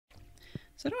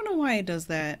So I don't know why it does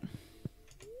that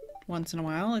once in a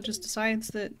while. It just decides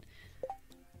that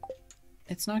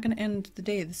it's not going to end the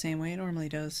day the same way it normally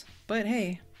does. But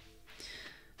hey,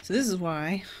 so this is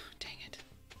why... Dang it.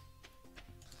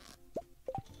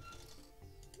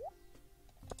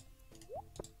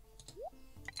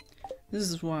 This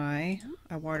is why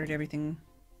I watered everything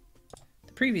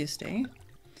the previous day,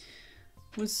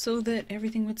 was so that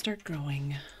everything would start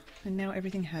growing. And now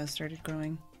everything has started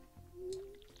growing.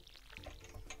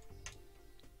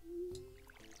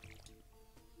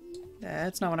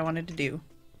 That's not what I wanted to do.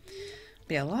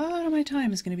 But yeah, a lot of my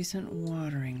time is going to be spent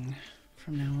watering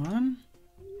from now on.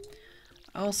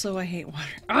 Also, I hate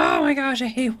watering. Oh my gosh, I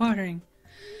hate watering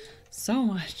so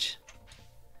much.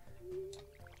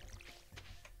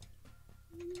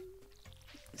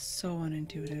 So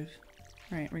unintuitive.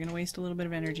 Alright, we're gonna waste a little bit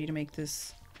of energy to make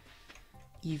this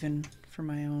even for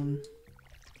my own...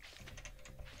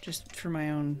 just for my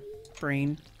own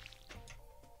brain.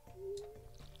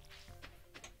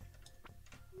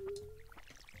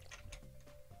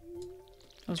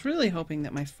 I was really hoping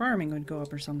that my farming would go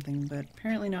up or something, but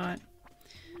apparently not.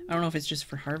 I don't know if it's just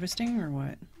for harvesting or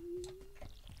what.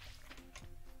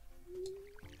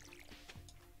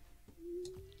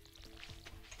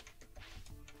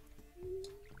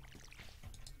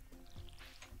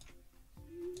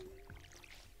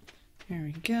 There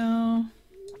we go.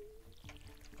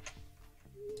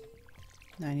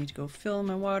 Now I need to go fill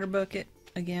my water bucket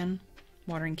again.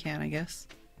 Watering can, I guess.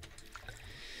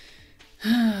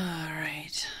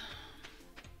 Alright.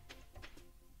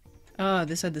 Ah,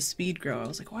 this had the speed grow. I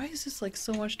was like, why is this like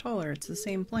so much taller? It's the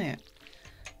same plant.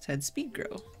 It's had speed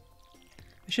grow.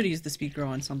 I should have used the speed grow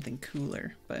on something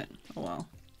cooler, but oh well.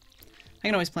 I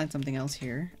can always plant something else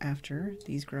here after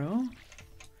these grow.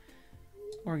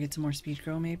 Or get some more speed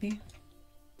grow maybe.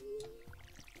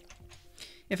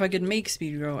 If I could make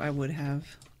speed grow, I would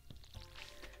have.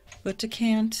 But I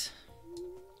can't.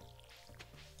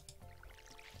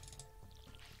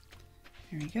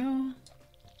 There we go.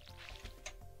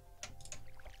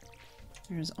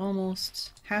 There's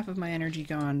almost half of my energy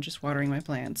gone just watering my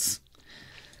plants.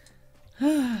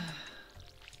 There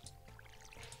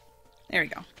we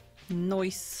go.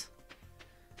 Nice.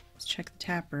 Let's check the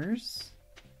tappers.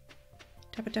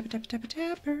 Tapper, tapper, tapper, tapper,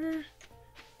 tapper.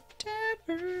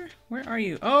 Tapper. Where are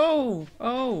you? Oh!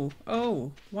 Oh!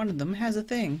 Oh! One of them has a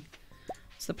thing.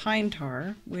 It's the pine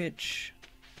tar, which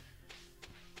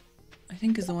I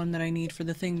think is the one that I need for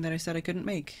the thing that I said I couldn't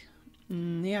make.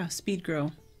 Yeah, speed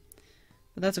grow.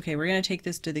 But that's okay. We're gonna take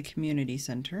this to the community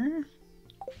center.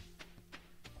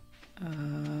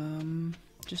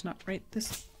 Just not right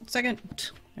this second.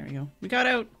 There we go. We got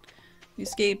out. We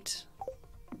escaped.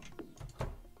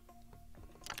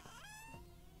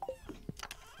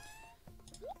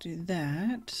 Do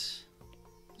that.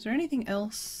 Is there anything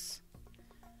else?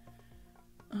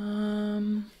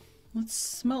 Let's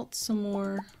smelt some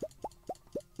more.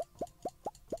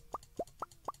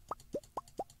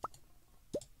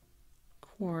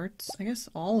 Quartz. I guess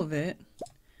all of it.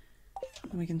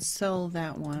 And we can sell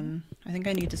that one. I think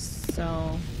I need to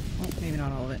sell... Oh, maybe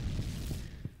not all of it.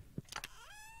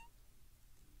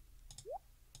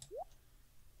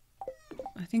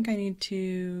 I think I need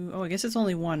to... Oh, I guess it's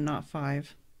only one, not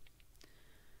 5.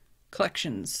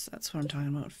 Collections. That's what I'm talking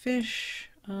about. Fish.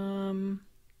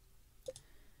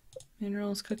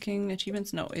 Minerals, cooking,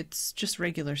 achievements. No, it's just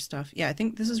regular stuff. Yeah, I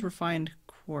think this is refined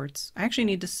quartz. I actually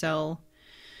need to sell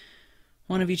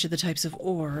one of each of the types of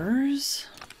ores.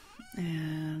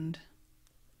 And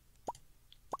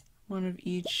one of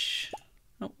each...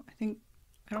 Oh, I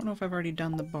don't know if I've already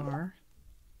done the bar.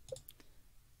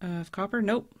 Of copper?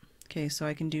 Nope. Okay, so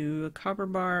I can do a copper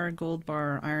bar, gold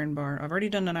bar, iron bar. I've already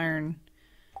done an iron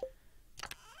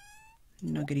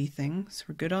nuggety thing, so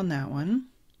we're good on that one.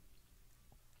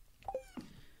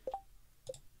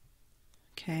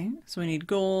 Okay, so we need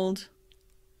gold.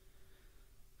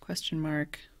 Question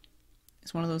mark.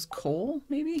 Is one of those coal,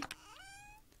 maybe?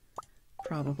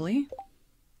 Probably.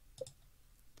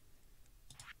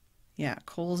 Yeah,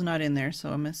 coal's not in there,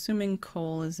 so I'm assuming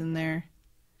coal is in there.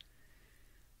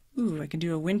 Ooh, I can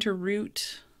do a winter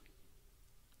root.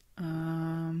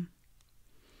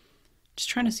 Just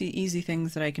trying to see easy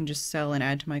things that I can just sell and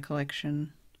add to my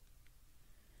collection.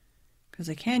 Because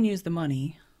I can use the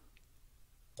money.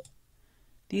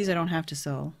 These I don't have to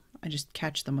sell. I just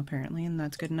catch them apparently, and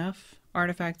that's good enough.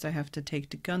 Artifacts I have to take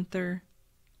to Gunther.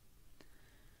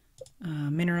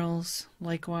 Minerals,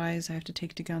 likewise, I have to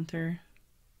take to Gunther.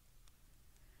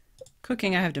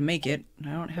 Cooking, I have to make it.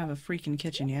 I don't have a freaking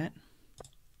kitchen yet.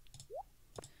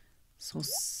 So we'll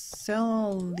sell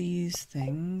all these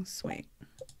things. Wait.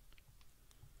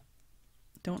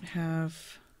 Don't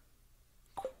have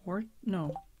quartz.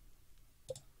 No.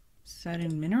 Is that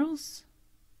in minerals?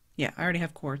 Yeah, I already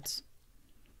have quartz.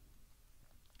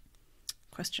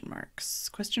 Question marks.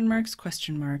 Question marks.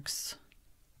 Question marks.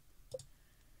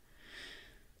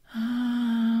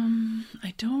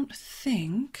 I don't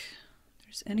think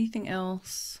there's anything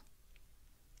else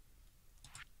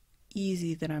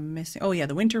easy that I'm missing. Oh yeah,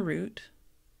 the winter root.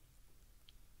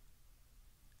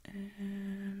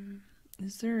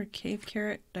 Is there a cave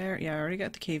carrot there? Yeah, I already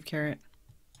got the cave carrot.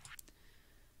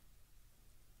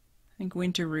 I think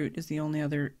winter root is the only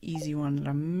other easy one that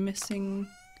I'm missing.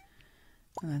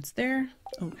 And that's there.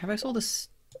 Oh, have I sold a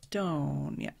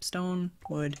stone? Yep, stone,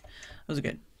 wood. Those are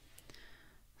good.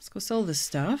 Let's go sell this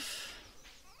stuff.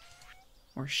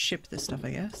 Or ship this stuff,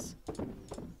 I guess.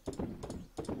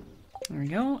 There we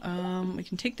go. We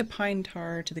can take the pine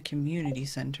tar to the community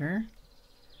center.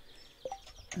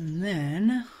 And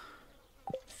then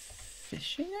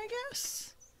fishing, I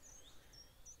guess?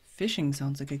 Fishing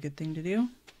sounds like a good thing to do.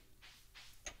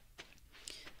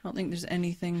 I don't think there's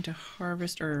anything to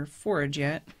harvest or forage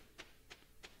yet.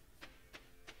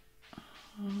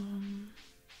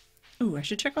 Ooh, I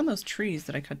should check on those trees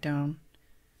that I cut down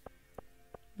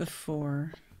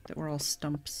before that were all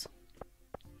stumps.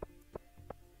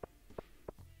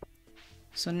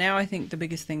 So now I think the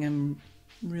biggest thing I'm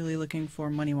really looking for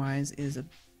money-wise is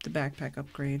the backpack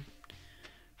upgrade.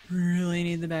 Really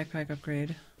need the backpack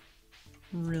upgrade.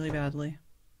 Really badly.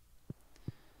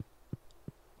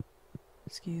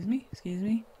 Excuse me, excuse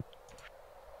me.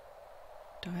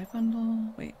 Dye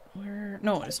bundle? Wait, where?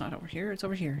 No, it's not over here, it's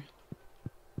over here.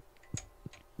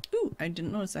 Ooh, I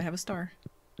didn't notice I have a star.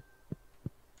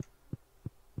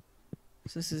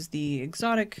 So this is the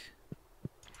exotic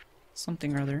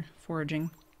something or other,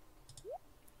 foraging.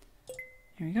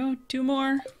 Here we go, 2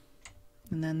 more.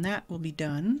 And then that will be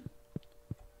done.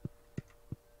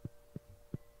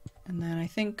 And then I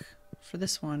think for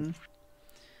this one,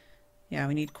 yeah,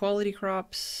 we need quality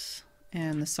crops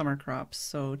and the summer crops.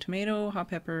 So tomato, hot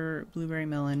pepper, blueberry,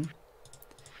 melon.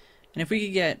 And if we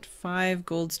could get 5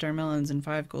 gold star melons and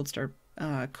 5 gold star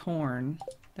corn,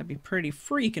 that'd be pretty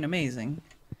freaking amazing.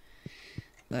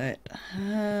 But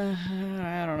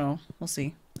I don't know. We'll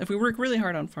see. If we work really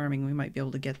hard on farming, we might be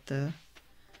able to get the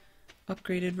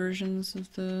upgraded versions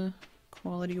of the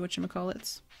quality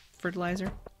whatchamacallits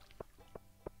fertilizer.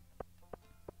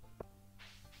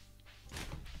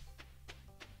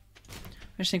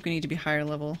 I just think we need to be higher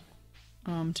level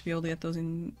to be able to get those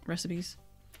in recipes.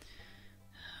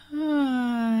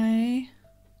 Hi.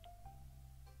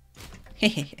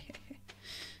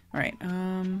 Alright,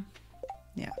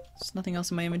 yeah, there's nothing else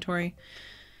in my inventory.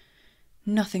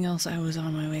 Nothing else I was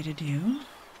on my way to do.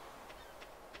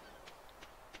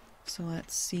 So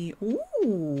let's see.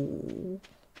 Ooh!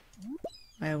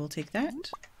 I will take that,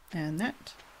 and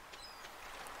that.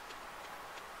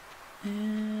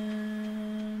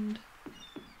 And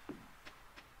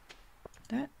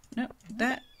that. No,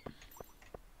 that.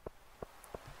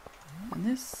 And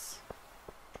this.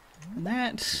 And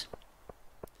that.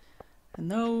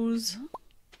 And those.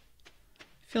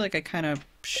 I feel like I kind of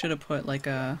should have put like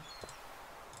the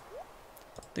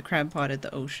crab pot at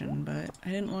the ocean, but I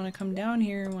didn't want to come down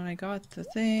here when I got the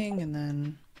thing, and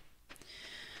then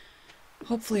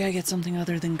hopefully I get something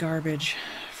other than garbage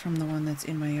from the one that's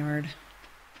in my yard.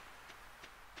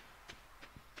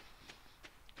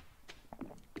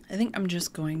 I think I'm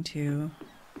just going to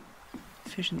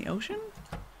fish in the ocean.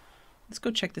 Let's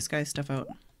go check this guy's stuff out.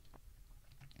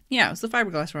 Yeah, it was the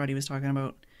fiberglass rod he was talking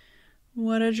about.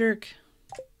 What a jerk.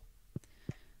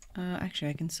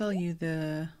 Actually, I can sell you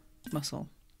the mussel.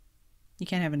 You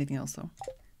can't have anything else, though.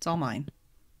 It's all mine.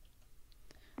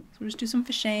 So we'll just do some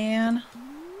fishing.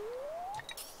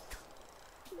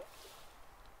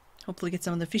 Hopefully get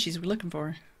some of the fishies we're looking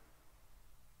for.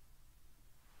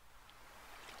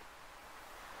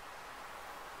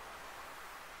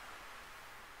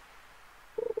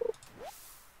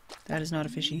 That is not a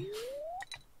fishy.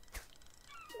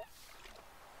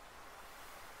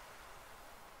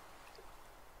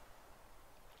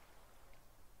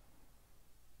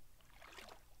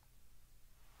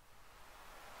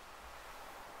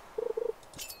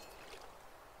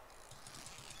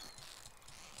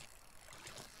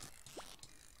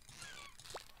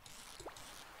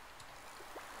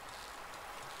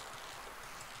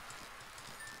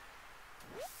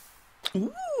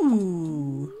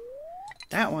 Ooh!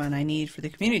 That one I need for the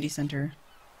community center.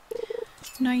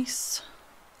 Nice.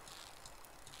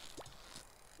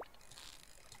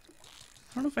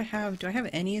 I don't know if I have... Do I have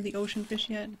any of the ocean fish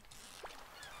yet?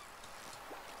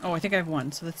 Oh, I think I have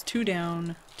one. So that's 2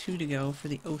 down, 2 to go for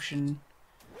the ocean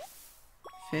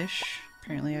fish.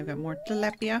 Apparently I've got more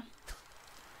tilapia.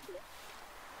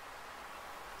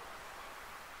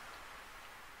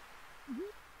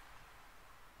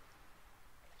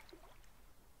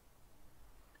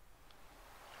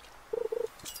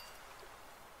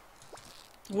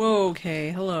 Whoa,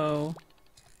 okay, hello.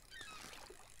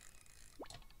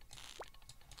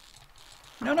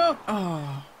 No, no!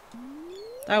 Oh.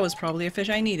 That was probably a fish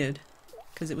I needed.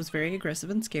 Because it was very aggressive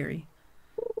and scary.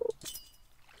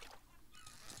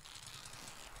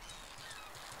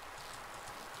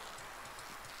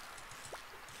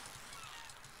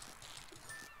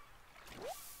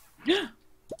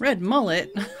 Red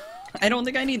mullet? I don't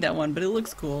think I need that one, but it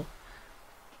looks cool.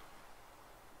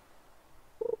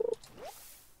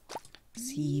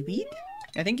 Seaweed?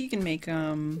 I think you can make,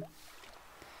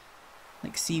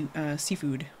 like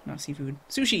seafood. Not seafood.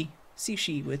 Sushi!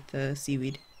 Sushi with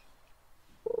seaweed.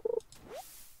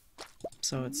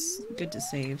 So it's good to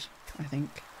save, I think.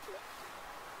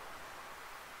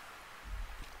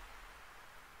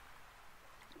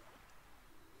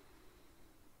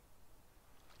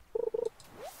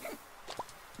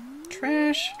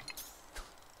 Trash!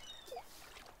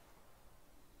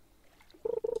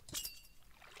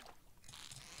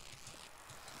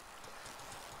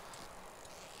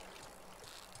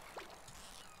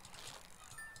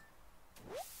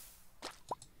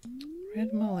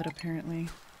 Red mullet, apparently.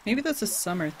 Maybe that's a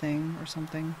summer thing or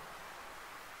something.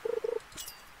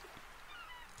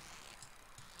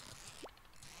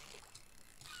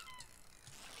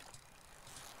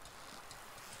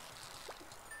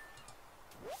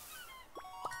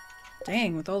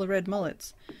 Dang, with all the red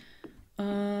mullets.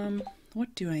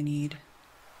 What do I need?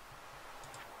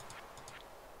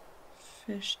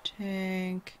 Fish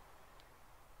tank.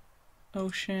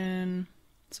 Ocean.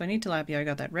 So I need tilapia. I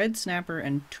got that red snapper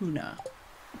and tuna.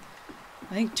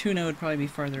 I think tuna would probably be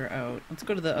farther out. Let's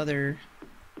go to the other...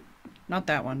 Not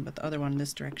that one, but the other one in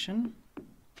this direction.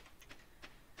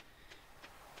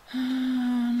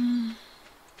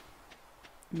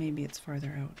 Maybe it's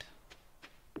farther out.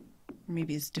 Or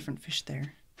maybe it's different fish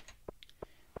there.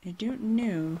 I don't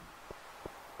know.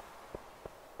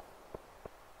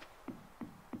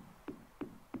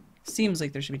 Seems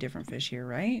like there should be different fish here,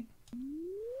 right?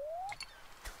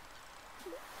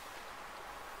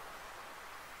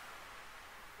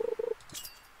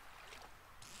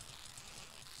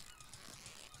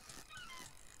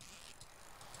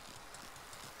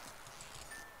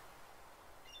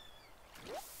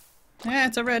 Ah,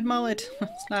 it's a red mullet.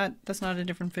 That's not a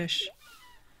different fish.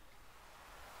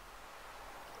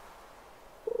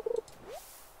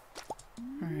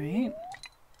 Alright.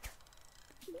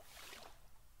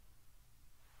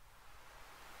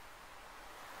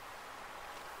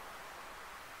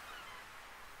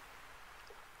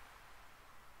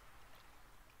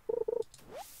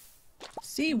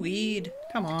 Seaweed!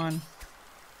 Come on.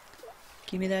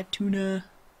 Give me that tuna.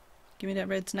 Give me that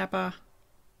red snapper.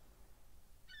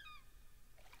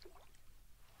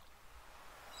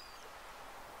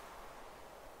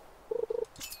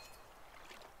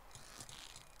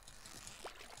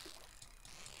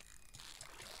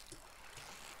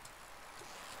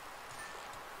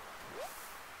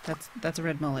 That's a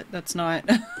red mullet. That's not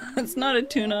that's not a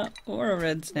tuna or a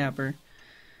red snapper.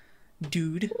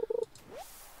 Dude.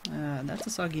 That's a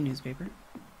soggy newspaper.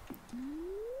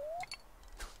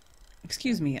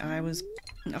 Excuse me, I was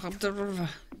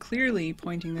clearly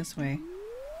pointing this way.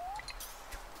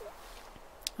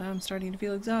 I'm starting to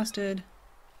feel exhausted.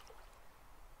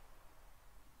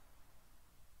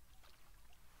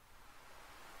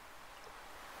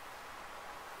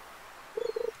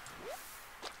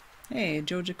 Hey,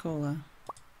 Joja Cola.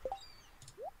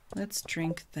 Let's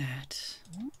drink that.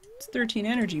 It's 13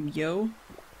 energy, yo.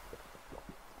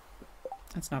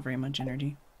 That's not very much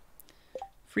energy.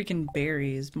 Freaking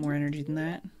berry is more energy than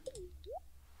that.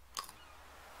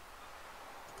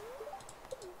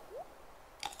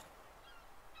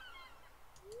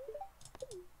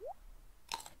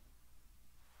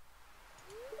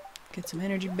 Get some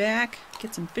energy back.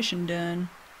 Get some fishing done.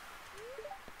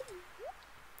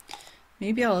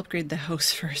 Maybe I'll upgrade the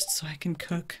house first so I can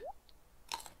cook.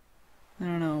 I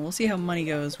don't know. We'll see how money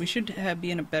goes. We should be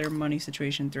in a better money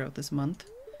situation throughout this month.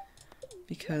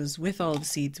 Because with all the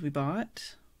seeds we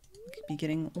bought, we could be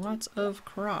getting lots of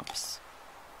crops.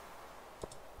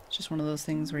 It's just one of those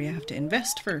things where you have to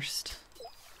invest first.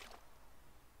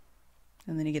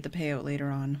 And then you get the payout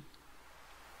later on.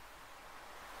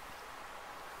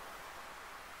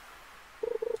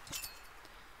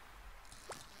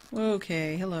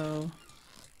 Okay, hello.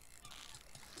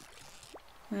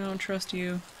 I don't trust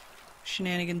you.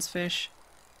 Shenanigans fish.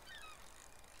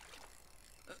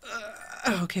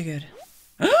 Okay, good.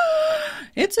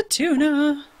 It's a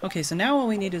tuna! Okay, so now all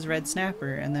we need is red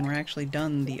snapper, and then we're actually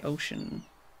done the ocean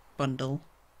bundle.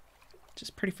 Which is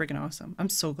pretty freaking awesome. I'm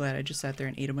so glad I just sat there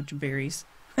and ate a bunch of berries.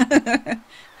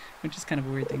 Which is kind of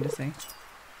a weird thing to say.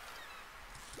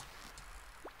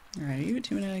 Alright, are you a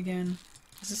tuna again?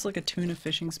 Is this like a tuna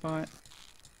fishing spot?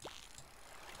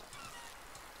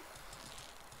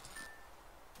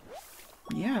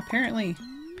 Yeah, apparently.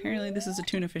 Apparently this is a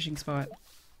tuna fishing spot.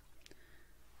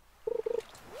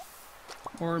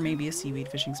 Or maybe a seaweed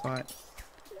fishing spot.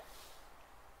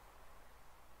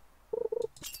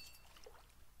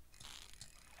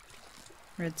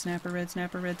 Red snapper, red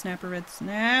snapper, red snapper, red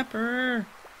snapper!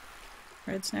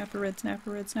 Red snapper, red snapper,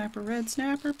 red snapper, red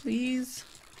snapper, please!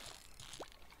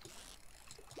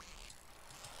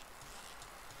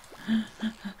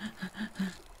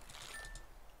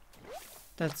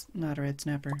 That's not a red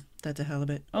snapper. That's a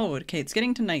halibut. Oh, okay, it's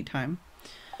getting to nighttime.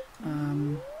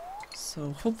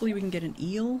 So hopefully we can get an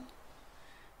eel.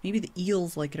 Maybe the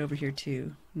eels like it over here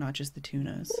too, not just the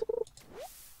tunas.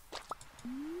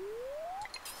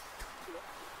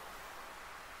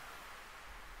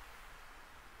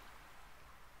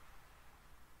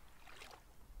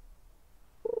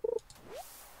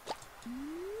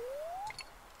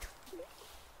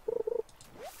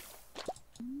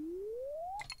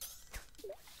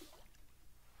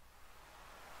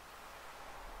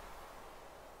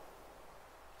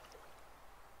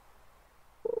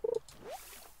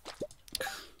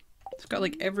 It's got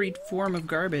like every form of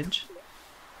garbage.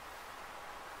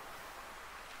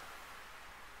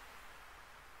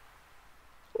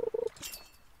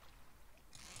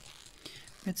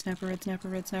 Red snapper, red snapper,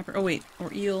 red snapper. Oh wait,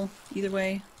 or eel. Either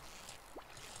way.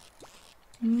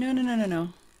 No, no, no, no, no.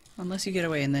 Unless you get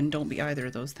away, and then don't be either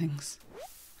of those things.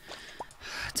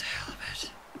 It's a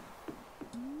halibut.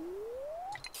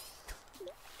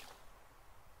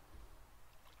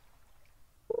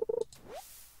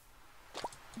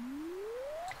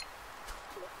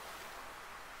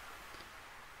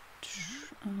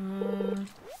 Uh,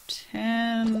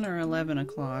 10 or 11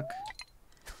 o'clock.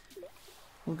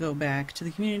 We'll go back to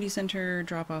the community center,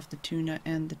 drop off the tuna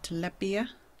and the tilapia,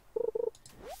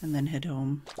 and then head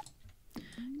home.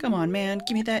 Come on, man,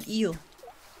 give me that eel.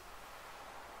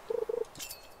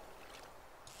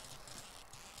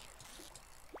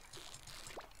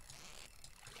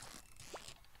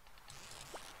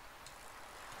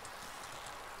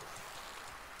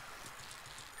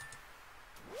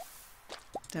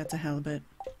 That's a halibut.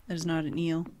 That is not an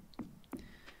eel.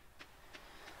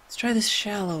 Let's try this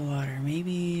shallow water.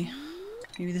 Maybe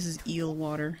this is eel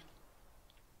water.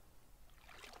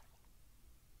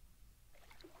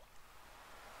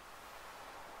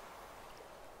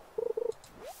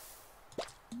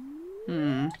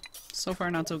 So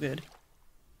far not so good.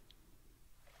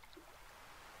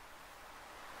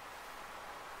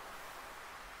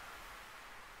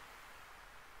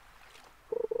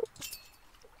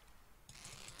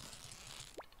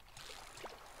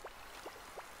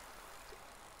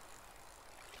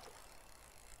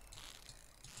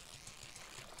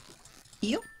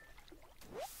 Eel?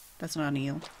 That's not an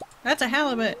eel. That's a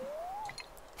halibut!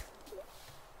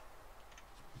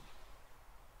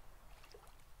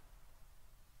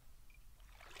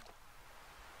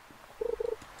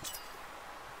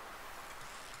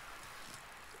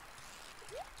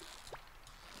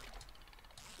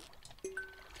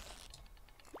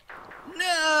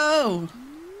 No!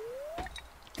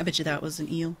 I bet you that was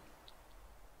an eel.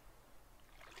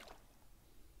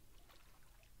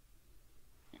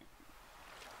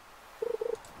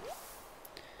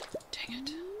 Dang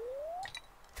it.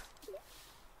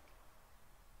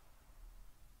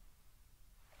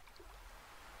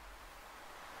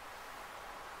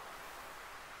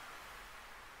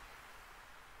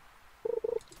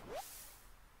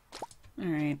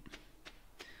 Alright.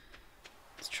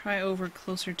 Let's try over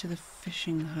closer to the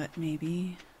fishing hut,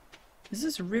 maybe. Is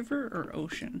this river or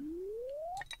ocean?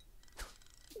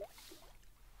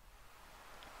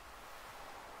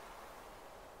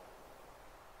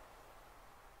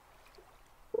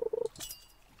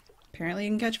 Apparently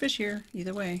you can catch fish here,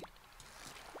 either way.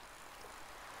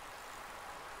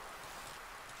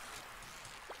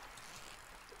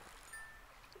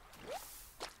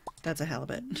 That's a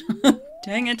halibut.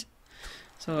 Dang it!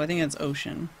 So I think that's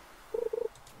ocean.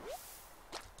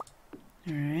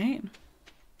 Alright.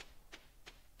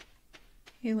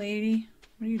 Hey lady,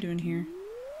 what are you doing here?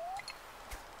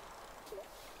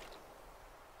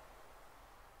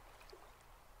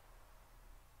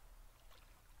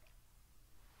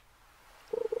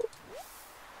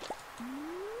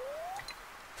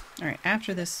 Alright,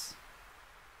 after this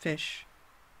fish,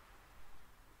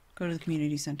 go to the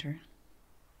community center.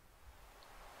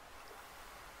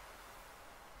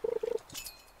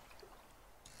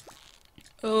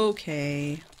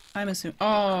 Okay. I'm assuming.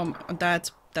 Oh,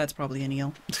 that's probably an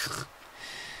eel.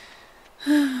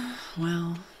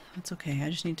 Well, that's okay. I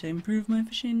just need to improve my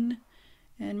fishing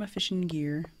and my fishing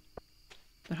gear.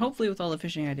 But hopefully with all the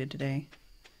fishing I did today,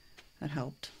 that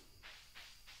helped.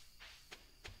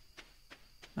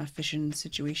 My fishing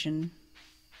situation.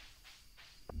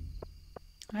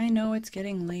 I know it's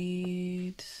getting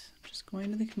late. I'm just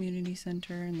going to the community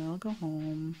center and then I'll go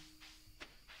home.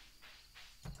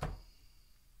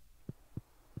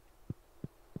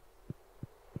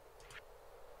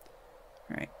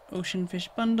 Alright, ocean fish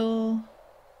bundle,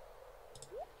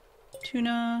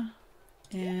 tuna,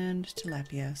 and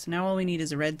tilapia. So now all we need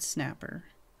is a red snapper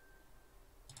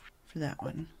for that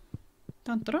one.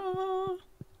 Dun-da-da!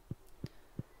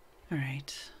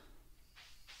 Alright.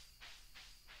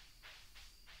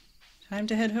 Time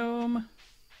to head home.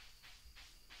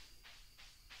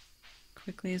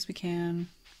 Quickly as we can.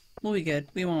 We'll be good.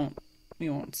 We won't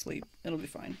sleep. It'll be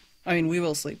fine. I mean, we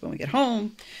will sleep when we get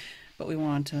home, but we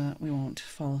won't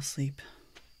fall asleep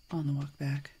on the walk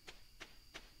back.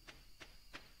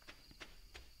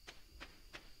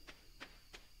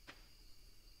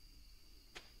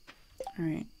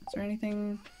 Alright, is there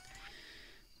anything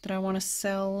that I want to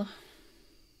sell?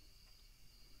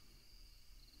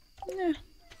 Nah.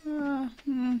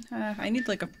 I need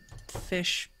like a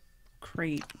fish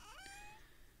crate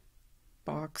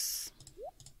box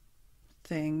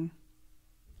thing.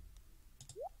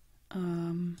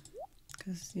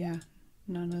 Because, yeah,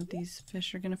 none of these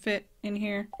fish are gonna fit in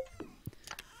here.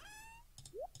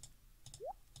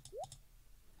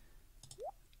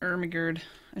 Ermigerd.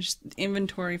 I just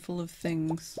inventory full of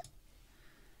things.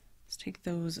 Let's take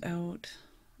those out.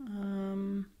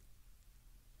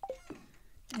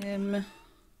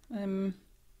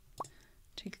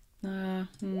 Take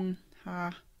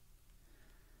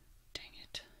dang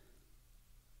it.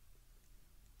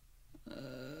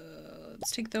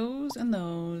 Let's take those and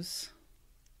those.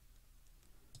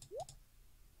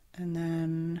 And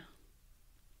then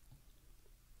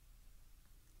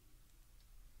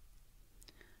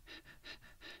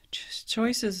just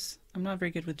choices. I'm not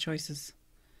very good with choices.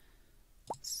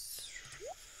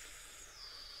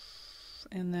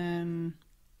 And then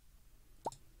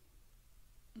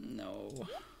no.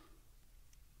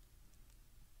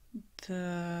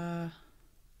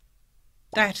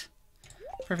 That.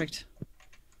 Perfect.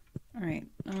 All right.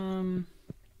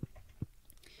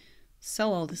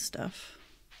 Sell all this stuff.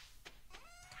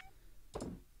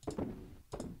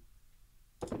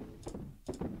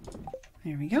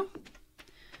 There we go.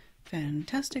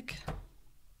 Fantastic.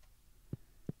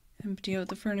 Empty out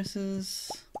the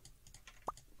furnaces.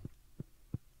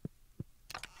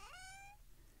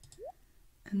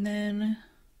 And then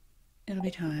it'll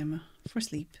be time for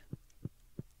sleep.